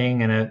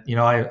everything. And,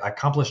 I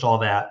accomplished all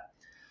that.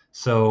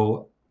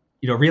 So,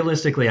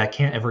 realistically, I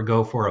can't ever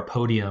go for a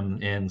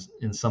podium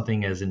in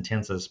something as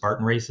intense as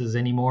Spartan races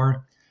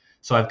anymore.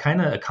 So I've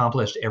kind of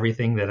accomplished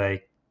everything that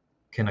I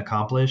can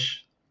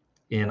accomplish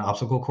in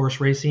obstacle course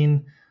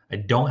racing. I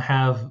don't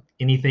have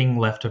anything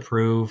left to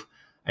prove.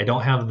 I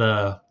don't have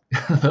the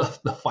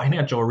the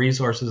financial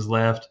resources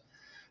left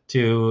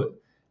to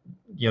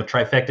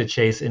trifecta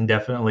chase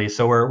indefinitely.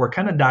 So we're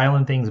kind of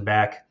dialing things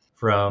back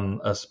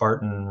from a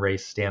Spartan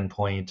race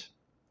standpoint,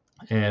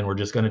 and we're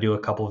just going to do a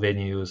couple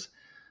venues.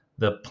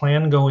 The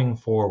plan going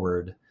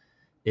forward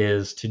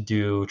is to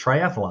do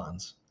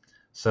triathlons.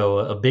 So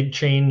a big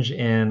change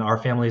in our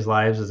family's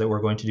lives is that we're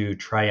going to do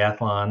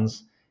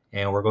triathlons,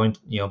 and we're going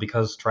to,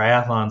 because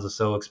triathlons is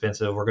so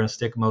expensive, we're going to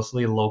stick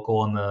mostly local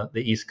on the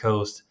East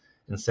Coast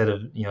instead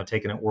of,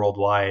 taking it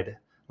worldwide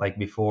like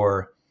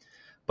before.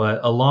 But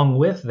along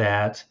with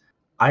that,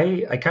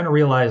 I kind of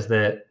realized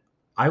that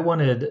I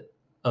wanted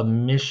a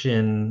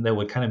mission that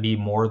would kind of be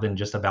more than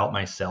just about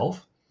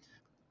myself.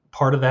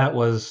 Part of that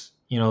was,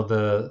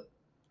 the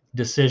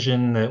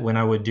decision that when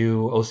I would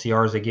do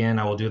OCRs again,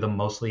 I will do them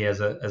mostly as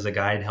a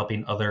guide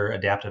helping other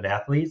adaptive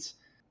athletes.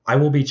 I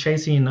will be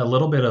chasing a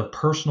little bit of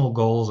personal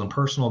goals and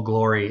personal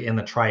glory in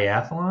the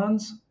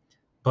triathlons,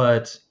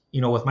 but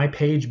with my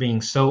page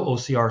being so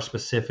OCR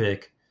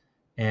specific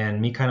and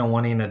me kind of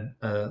wanting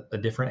a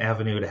different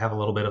avenue to have a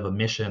little bit of a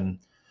mission,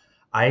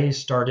 I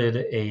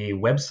started a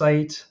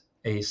website,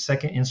 a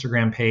second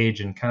Instagram page,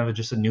 and kind of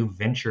just a new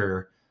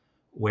venture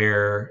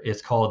where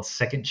it's called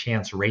Second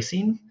Chance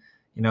Racing.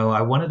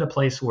 I wanted a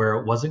place where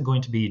it wasn't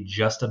going to be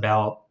just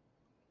about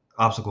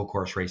obstacle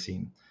course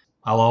racing.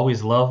 I'll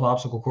always love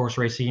obstacle course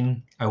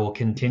racing. I will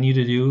continue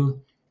to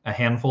do a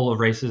handful of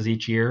races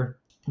each year.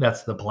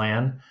 That's the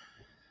plan.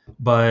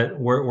 But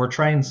we're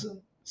trying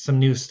some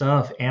new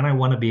stuff, and I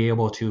want to be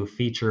able to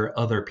feature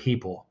other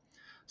people.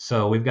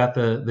 So we've got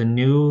the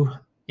new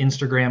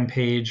Instagram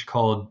page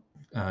called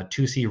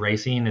 2C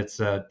Racing. It's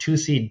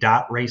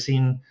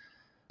 2C.racing.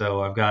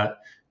 So I've got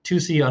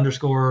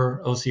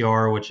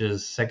 2C_OCR, which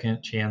is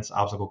Second Chance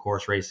Obstacle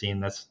Course Racing.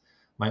 That's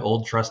my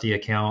old trusty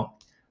account.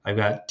 I've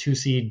got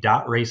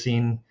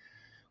 2C.racing,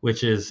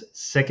 which is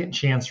Second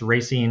Chance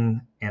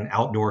Racing and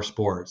Outdoor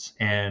Sports.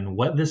 And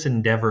what this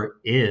endeavor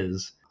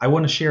is, I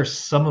want to share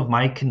some of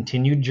my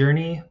continued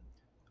journey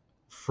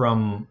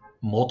from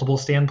multiple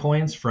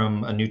standpoints,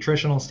 from a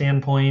nutritional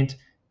standpoint,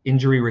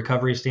 injury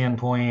recovery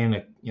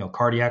standpoint,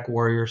 cardiac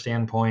warrior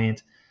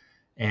standpoint,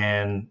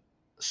 and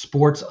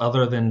sports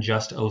other than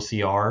just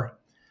OCR.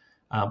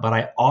 But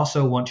I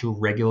also want to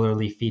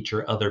regularly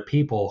feature other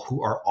people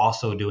who are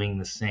also doing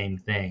the same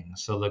thing.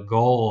 So the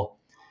goal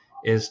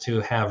is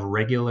to have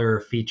regular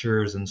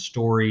features and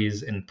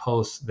stories and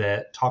posts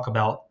that talk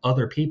about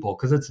other people,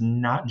 because it's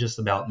not just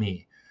about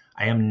me.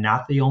 I am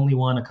not the only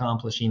one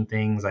accomplishing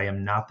things. I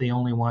am not the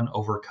only one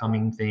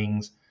overcoming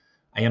things.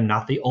 I am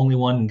not the only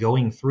one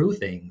going through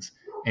things.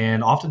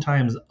 And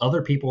oftentimes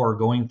other people are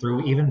going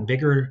through even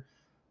bigger,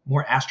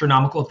 more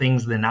astronomical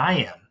things than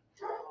I am.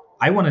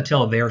 I want to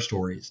tell their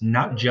stories,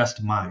 not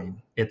just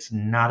mine. It's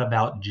not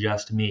about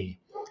just me.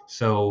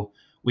 So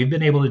we've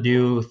been able to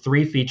do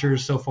 3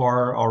 features so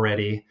far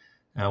already.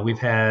 We've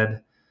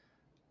had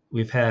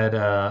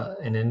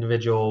an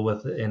individual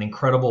with an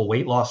incredible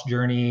weight loss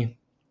journey.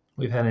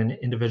 We've had an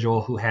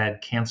individual who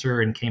had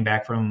cancer and came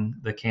back from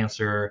the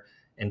cancer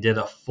and did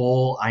a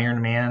full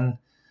Ironman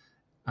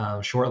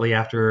shortly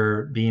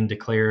after being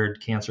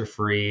declared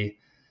cancer-free.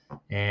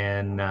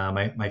 And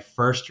my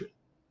first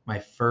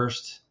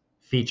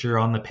feature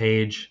on the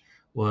page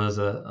was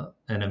an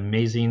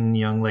amazing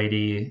young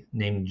lady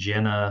named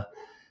Jenna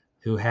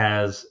who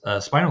has a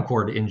spinal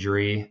cord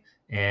injury,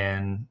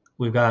 and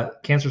we've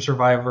got cancer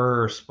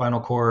survivor,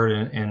 spinal cord,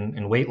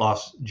 and weight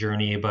loss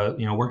journey. But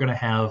we're going to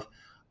have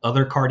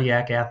other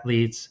cardiac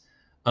athletes,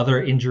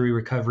 other injury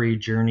recovery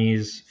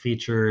journeys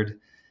featured.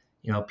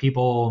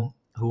 People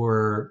who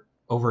are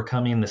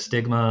overcoming the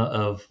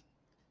stigma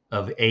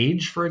of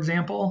age, for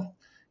example.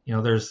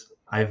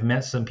 I've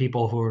met some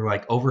people who are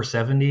like over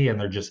 70 and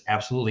they're just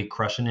absolutely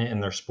crushing it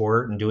in their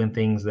sport and doing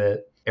things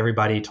that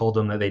everybody told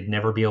them that they'd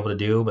never be able to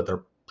do, but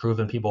they're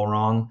proving people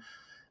wrong.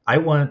 I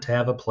want to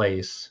have a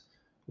place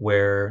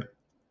where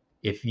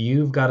if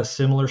you've got a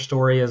similar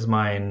story as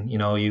mine,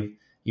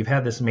 you've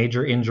had this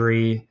major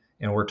injury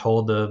and we're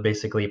told to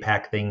basically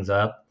pack things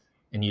up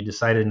and you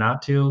decided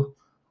not to,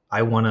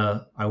 I want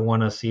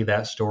to see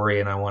that story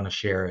and I want to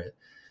share it.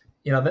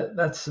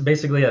 That's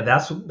basically it.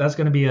 That's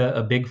going to be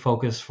a big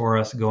focus for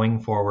us going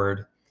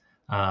forward.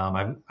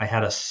 I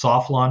had a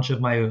soft launch of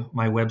my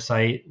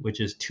website, which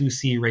is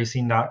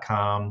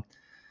 2cracing.com.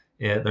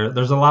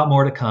 There's a lot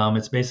more to come.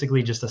 It's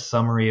basically just a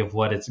summary of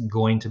what it's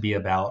going to be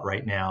about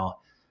right now,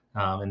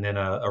 and then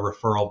a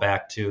referral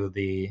back to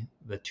the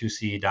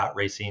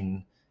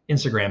 2c.racing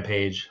Instagram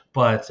page.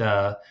 But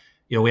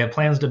we have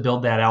plans to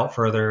build that out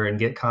further and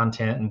get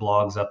content and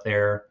blogs up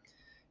there,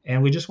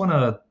 and we just want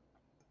to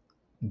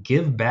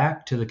give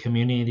back to the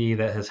community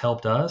that has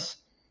helped us.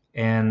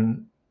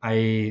 And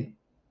I've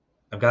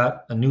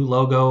got a new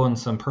logo and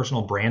some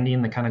personal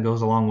branding that kind of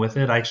goes along with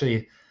it. I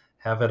actually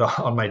have it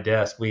on my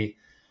desk. We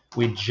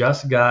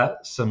just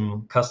got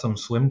some custom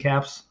swim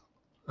caps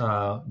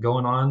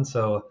going on.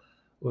 So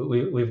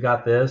we've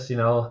got this,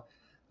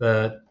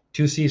 the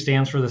 2C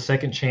stands for the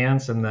second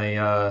chance, and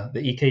the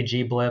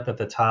EKG blip at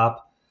the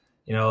top.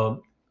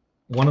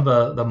 One of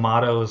the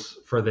mottos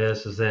for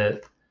this is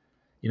that,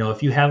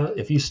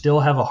 if you still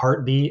have a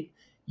heartbeat,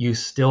 you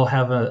still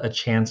have a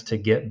chance to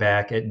get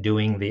back at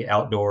doing the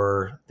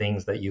outdoor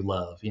things that you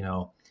love.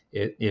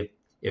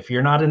 If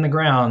you're not in the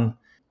ground,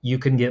 you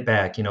can get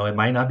back. It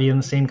might not be in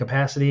the same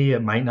capacity.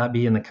 It might not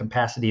be in the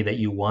capacity that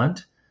you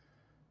want,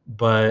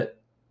 but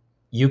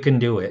you can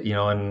do it,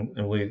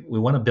 and we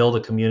want to build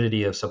a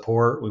community of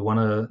support. We want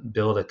to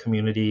build a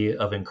community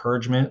of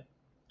encouragement.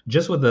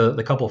 Just with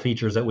the couple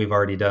features that we've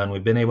already done,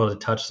 we've been able to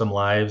touch some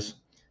lives,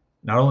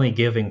 not only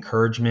give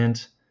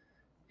encouragement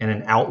and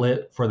an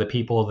outlet for the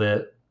people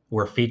that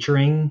we're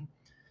featuring,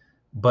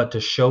 but to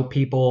show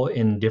people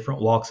in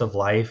different walks of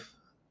life,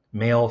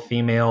 male,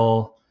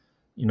 female,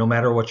 no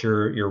matter what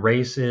your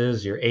race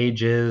is, your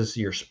age is,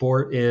 your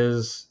sport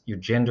is, your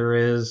gender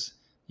is,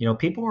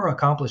 people are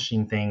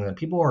accomplishing things and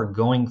people are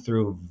going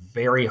through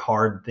very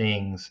hard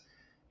things.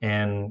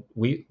 And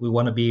we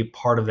want to be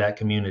part of that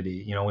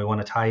community. We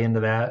want to tie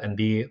into that and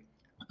be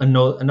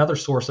another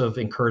source of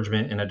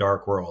encouragement in a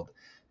dark world.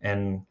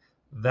 And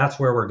that's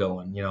where we're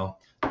going.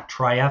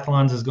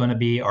 Triathlons is going to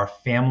be our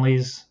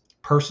family's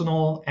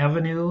personal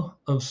avenue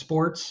of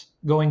sports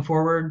going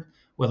forward,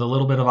 with a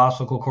little bit of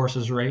obstacle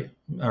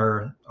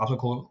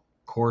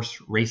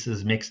course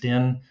races mixed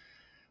in.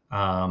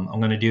 I'm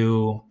going to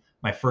do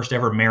my first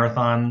ever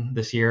marathon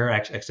this year,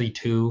 actually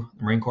two,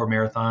 the Marine Corps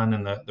Marathon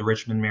and the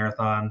Richmond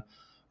Marathon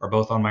are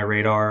both on my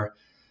radar.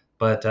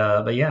 But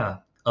yeah,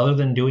 other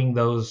than doing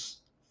those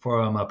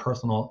from a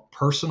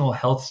personal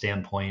health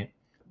standpoint,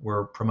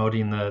 we're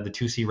promoting the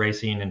 2C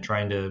racing and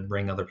trying to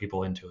bring other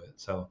people into it.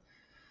 So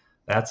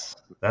that's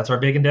our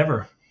big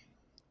endeavor.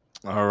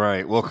 All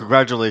right. Well,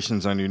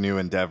 congratulations on your new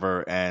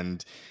endeavor,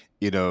 and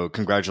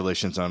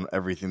congratulations on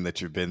everything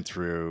that you've been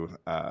through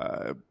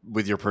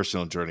with your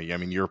personal journey. I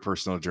mean, your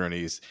personal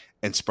journey is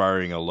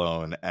inspiring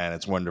alone, and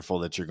it's wonderful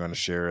that you're going to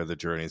share the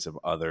journeys of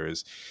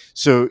others.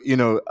 So,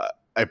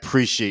 I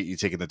appreciate you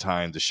taking the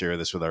time to share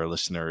this with our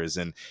listeners.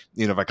 And,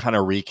 if I kind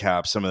of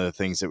recap some of the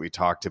things that we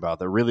talked about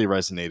that really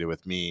resonated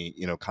with me,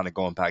 kind of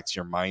going back to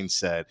your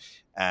mindset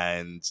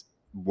and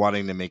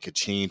wanting to make a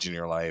change in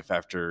your life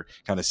after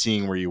kind of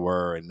seeing where you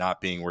were and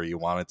not being where you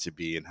wanted to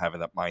be and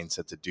having that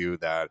mindset to do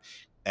that.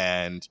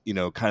 And,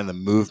 kind of the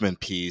movement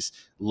piece,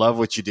 love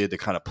what you did to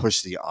kind of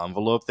push the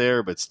envelope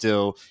there, but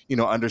still,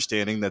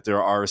 understanding that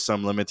there are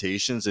some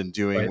limitations in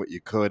doing Right. what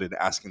you could and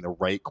asking the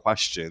right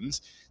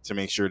questions to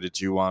make sure that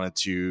you wanted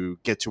to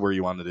get to where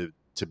you wanted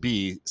to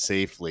be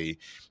safely.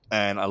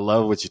 And I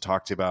love what you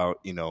talked about,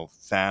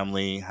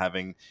 family,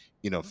 having,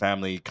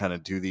 family kind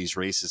of do these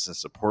races and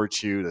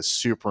support you. That's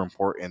super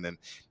important. And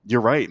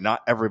you're right.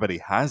 Not everybody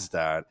has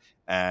that.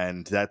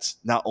 And that's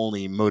not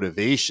only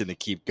motivation to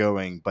keep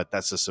going, but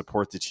that's the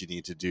support that you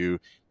need to do,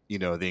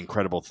 the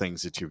incredible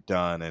things that you've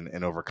done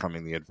and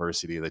overcoming the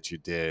adversity that you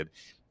did.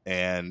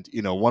 And,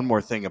 one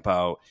more thing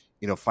about,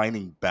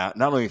 finding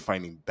not only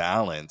finding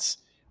balance,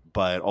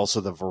 but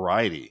also the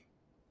variety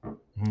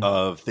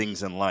of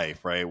things in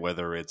life, right?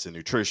 Whether it's in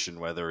nutrition,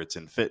 whether it's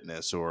in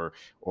fitness or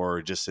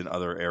just in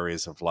other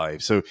areas of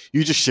life. So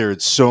you just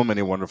shared so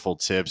many wonderful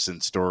tips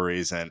and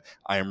stories, and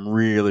I am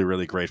really,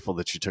 really grateful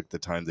that you took the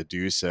time to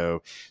do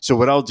so. So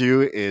what I'll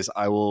do is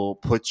I will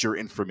put your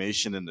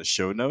information in the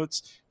show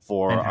notes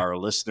for our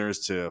listeners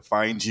to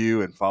find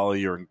you and follow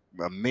your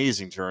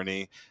amazing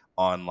journey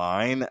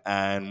online.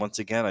 And once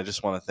again, I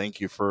just want to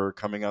thank you for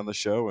coming on the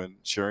show and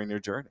sharing your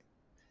journey.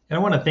 And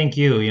I want to thank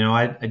you.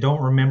 I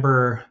don't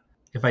remember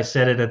if I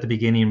said it at the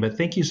beginning, but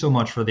thank you so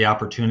much for the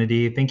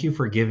opportunity. Thank you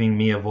for giving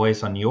me a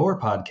voice on your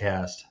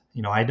podcast.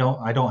 I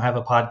don't have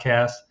a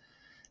podcast.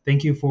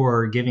 Thank you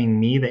for giving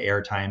me the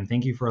airtime.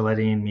 Thank you for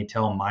letting me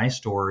tell my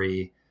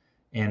story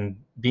and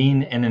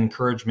being an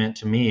encouragement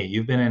to me.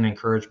 You've been an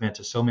encouragement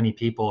to so many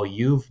people.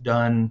 You've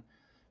done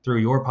through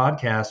your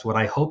podcast what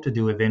I hope to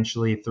do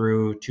eventually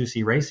through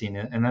 2C Racing,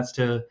 and that's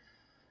to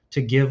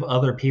give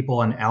other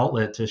people an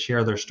outlet to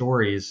share their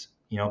stories,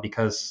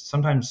 because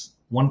sometimes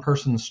one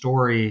person's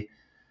story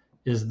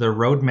is the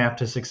roadmap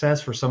to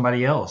success for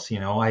somebody else.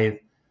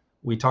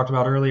 We talked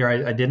about earlier,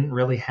 I didn't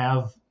really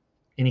have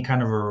any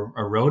kind of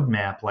a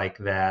roadmap like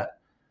that,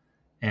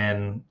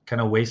 and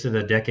kind of wasted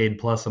a decade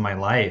plus of my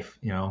life,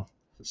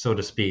 so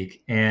to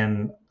speak.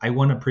 And I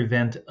want to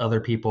prevent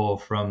other people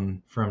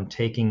from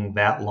taking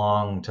that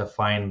long to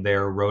find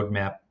their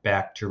roadmap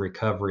back to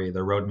recovery,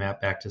 their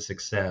roadmap back to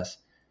success.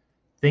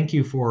 Thank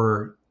you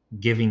for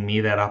giving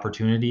me that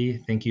opportunity.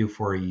 Thank you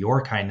for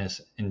your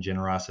kindness and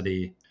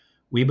generosity.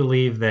 We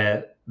believe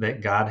that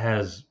God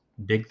has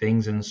big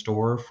things in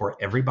store for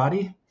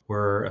everybody.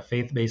 We're a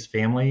faith-based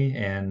family,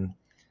 and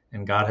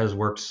God has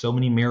worked so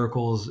many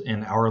miracles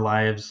in our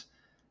lives.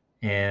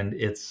 And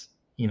it's,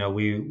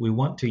 we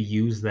want to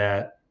use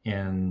that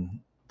in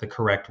the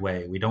correct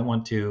way. We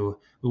want to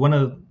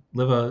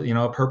live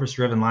a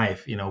purpose-driven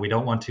life. We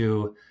don't want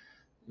to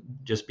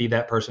just be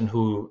that person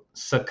who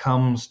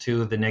succumbs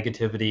to the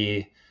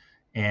negativity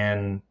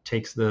and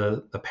takes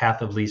the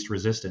path of least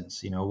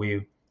resistance.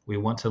 We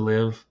want to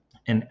live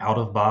an out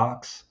of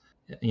box,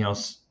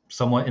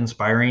 somewhat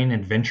inspiring,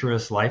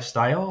 adventurous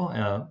lifestyle,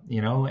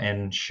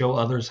 and show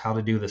others how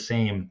to do the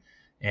same,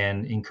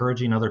 and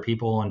encouraging other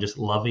people and just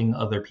loving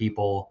other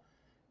people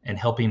and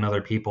helping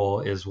other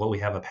people is what we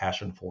have a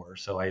passion for.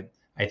 So I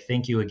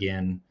thank you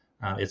again.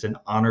 It's an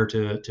honor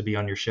to be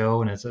on your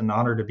show, and it's an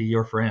honor to be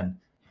your friend.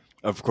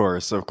 Of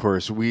course.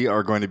 We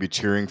are going to be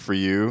cheering for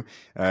you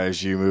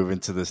as you move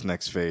into this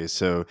next phase.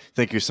 So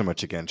thank you so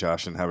much again,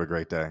 Josh, and have a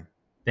great day.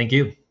 Thank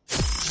you.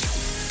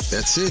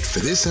 That's it for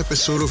this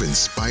episode of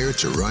Inspired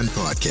to Run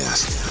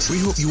podcast. We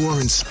hope you are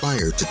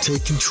inspired to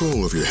take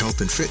control of your health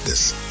and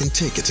fitness and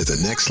take it to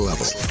the next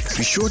level.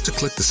 Be sure to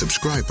click the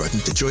subscribe button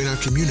to join our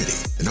community,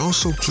 and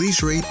also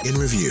please rate and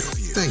review.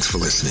 Thanks for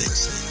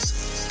listening.